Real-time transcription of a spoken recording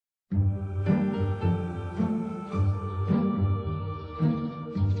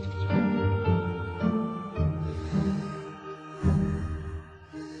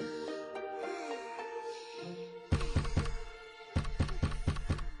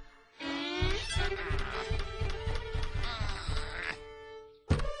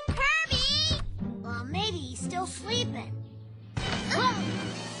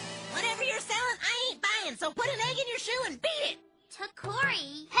So put an egg in your shoe and beat it!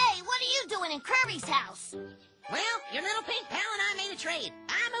 Takuri? Hey, what are you doing in Kirby's house? Well, your little pink pal and I made a trade.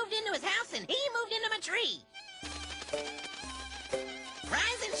 I moved into his house and he moved into my tree.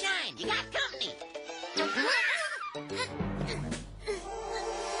 Rise and shine, you got company.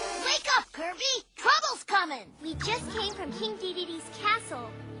 Wake up, Kirby! Trouble's coming! We just came from King Dedede's castle.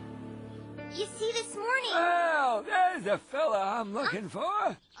 You see, this morning... Well, there's the fella I'm looking for.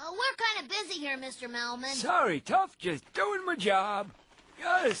 We're kind of busy here, Mr. Melman. Sorry, Tough, just doing my job.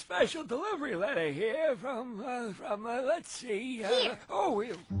 Got a special delivery letter here from let's see. Here.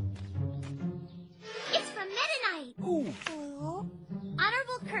 It's from Meta Knight. Ooh.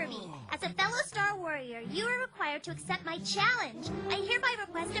 Honorable Kirby, as a fellow Star Warrior, you are required to accept my challenge. I hereby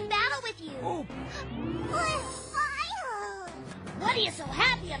request a battle with you. Oh. What are you so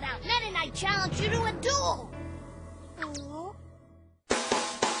happy about? Meta Knight challenged you to a duel.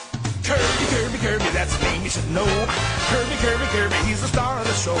 Kirby, that's the name you should know. Kirby, he's the star of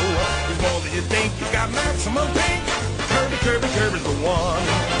the show. He's more than you think, he's got maximum pink. Kirby's the one.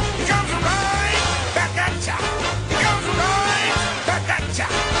 He comes right, back at ya. He comes right, back at ya.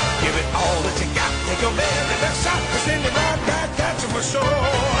 Give it all that you got, take a very best shot. Send it right back at you for sure,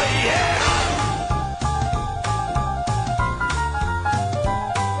 yeah.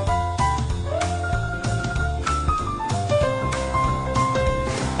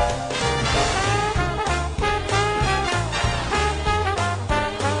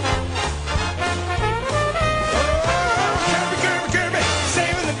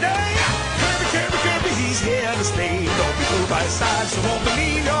 By his side, so won't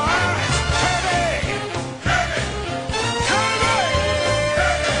believe your eyes.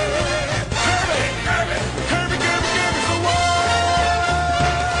 Kirby's the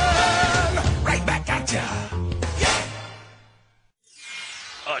one. Right back at ya. Yeah.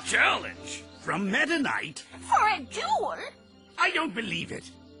 A challenge from Meta Knight? For a duel? I don't believe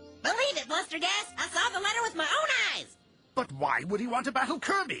it. Believe it, Buster Gas. I saw the letter with my own eyes. But why would he want to battle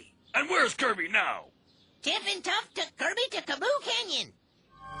Kirby? And where's Kirby now? Tiff and Tuff took Kirby to Kaboo Canyon.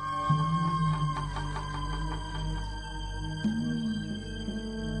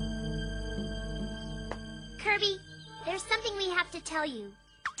 Kirby, there's something we have to tell you.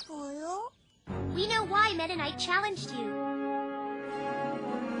 We know why Meta Knight challenged you.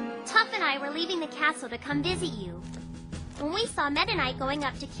 Tuff and I were leaving the castle to come visit you when we saw Meta Knight going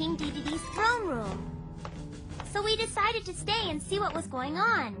up to King Dedede's throne room. So we decided to stay and see what was going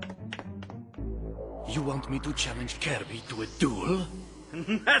on. You want me to challenge Kirby to a duel?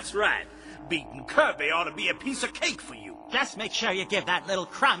 That's right. Beating Kirby ought to be a piece of cake for you. Just make sure you give that little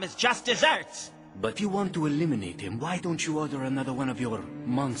crumb his just desserts. But you want to eliminate him, why don't you order another one of your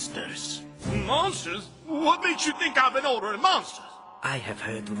monsters? Monsters? What makes you think I've been ordering monsters? I have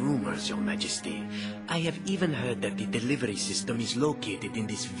heard rumors, Your Majesty. I have even heard that the delivery system is located in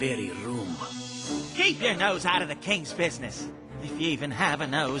this very room. Keep your nose out of the king's business. If you even have a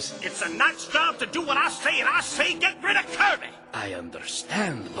nose. It's a knight's job to do what I say, and I say get rid of Kirby! I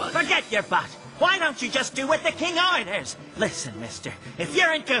understand, but... Forget your butt. Why don't you just do what the king orders? Listen, mister, if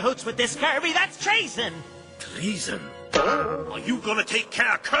you're in cahoots with this Kirby, that's treason! Treason? Are you gonna take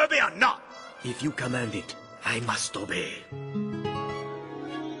care of Kirby or not? If you command it, I must obey.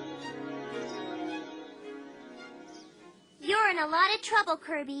 You're in a lot of trouble,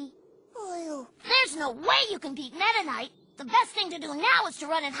 Kirby. There's no way you can beat Meta Knight. The best thing to do now is to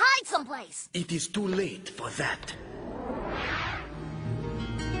run and hide someplace. It is too late for that.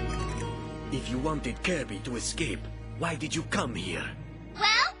 If you wanted Kirby to escape, why did you come here?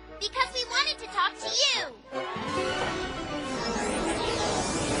 Well, because we wanted to talk to you.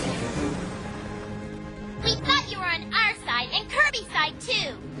 We thought you were on our side and Kirby's side,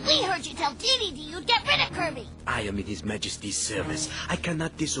 too. We heard you tell Dedede you'd get rid of Kirby. I am in His Majesty's service. I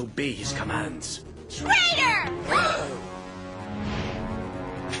cannot disobey his commands. Traitor!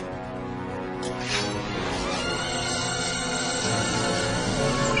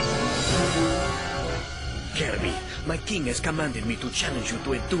 Kirby, my king has commanded me to challenge you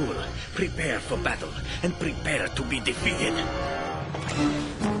to a duel. Prepare for battle, and prepare to be defeated.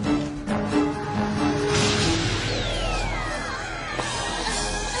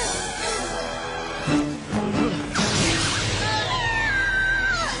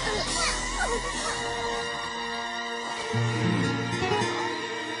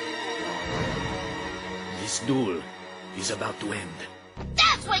 This duel is about to end.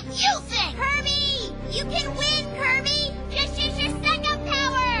 That's what you think! Kirby! You can win, Kirby! Just use your second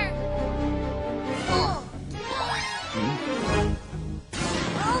power!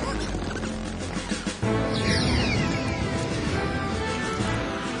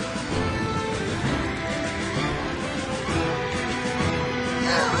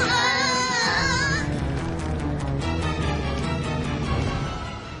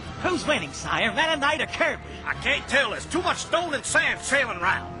 Who's winning, sire? Meta Knight or Kirby? I can't tell. There's too much stone and sand sailing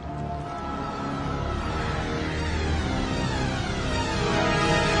around.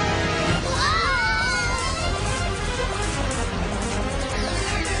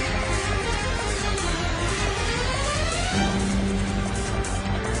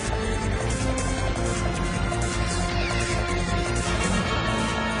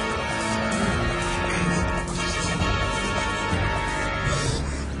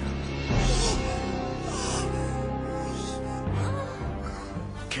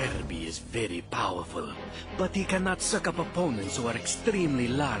 Kirby is very powerful, but he cannot suck up opponents who are extremely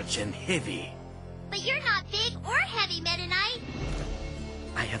large and heavy. But you're not big or heavy, Meta Knight.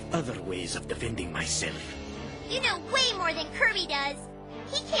 I have other ways of defending myself. You know way more than Kirby does.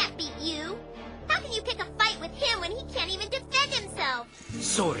 He can't beat you. How can you pick a fight with him when he can't even defend himself?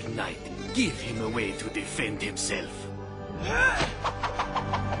 Sword Knight, give him a way to defend himself.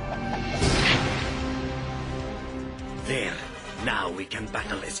 There. Now we can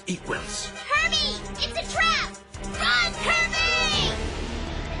battle as equals. Kirby! It's a trap! Run, Kirby!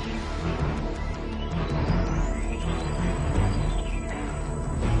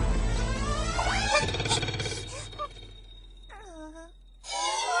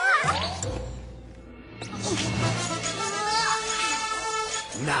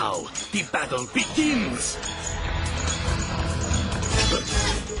 Now, the battle begins!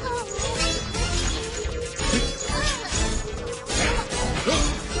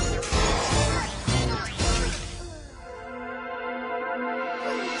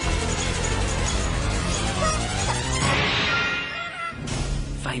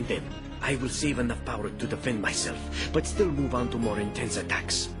 Find them. I will save enough power to defend myself, but still move on to more intense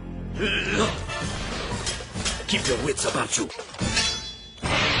attacks. Keep your wits about you.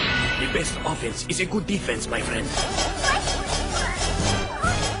 The best offense is a good defense, my friend.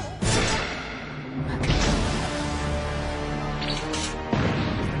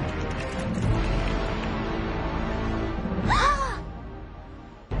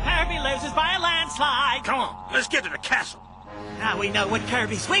 Kirby loses by a landslide. Come on, let's get to the castle. Now we know what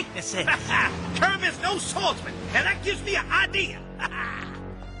Kirby's weakness is. Kirby's no swordsman, and that gives me an idea.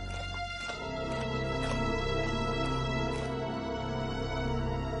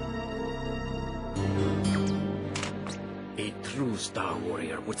 A true Star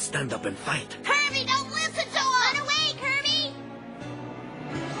Warrior would stand up and fight. Kirby, don't listen to him! Run away, Kirby!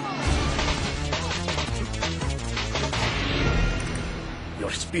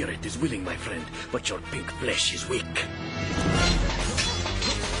 Your spirit is willing, my friend, but your pink flesh is weak.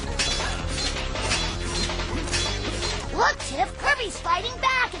 Look, Tiff, Kirby's fighting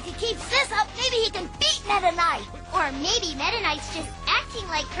back. If he keeps this up, maybe he can beat Meta Knight. Or maybe Meta Knight's just acting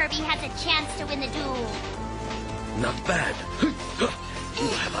like Kirby has a chance to win the duel. Not bad. You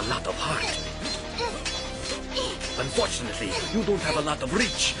have a lot of heart. Unfortunately, you don't have a lot of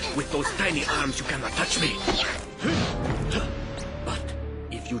reach. With those tiny arms, you cannot touch me. But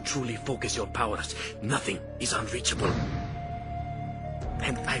if you truly focus your powers, nothing is unreachable.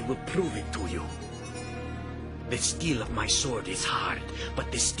 And I will prove it to you. The steel of my sword is hard,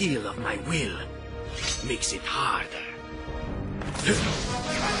 but the steel of my will makes it harder.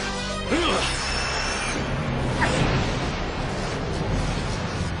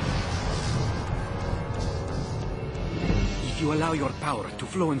 If you allow your power to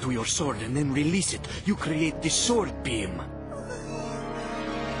flow into your sword and then release it, you create the sword beam.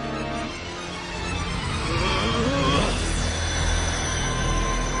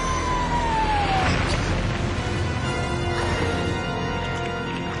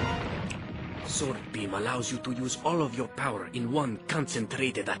 Sword beam allows you to use all of your power in one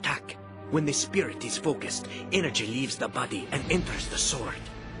concentrated attack. When the spirit is focused, energy leaves the body and enters the sword.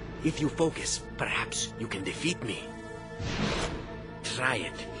 If you focus, perhaps you can defeat me. Try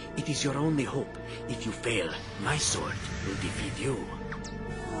it. It is your only hope. If you fail, my sword will defeat you.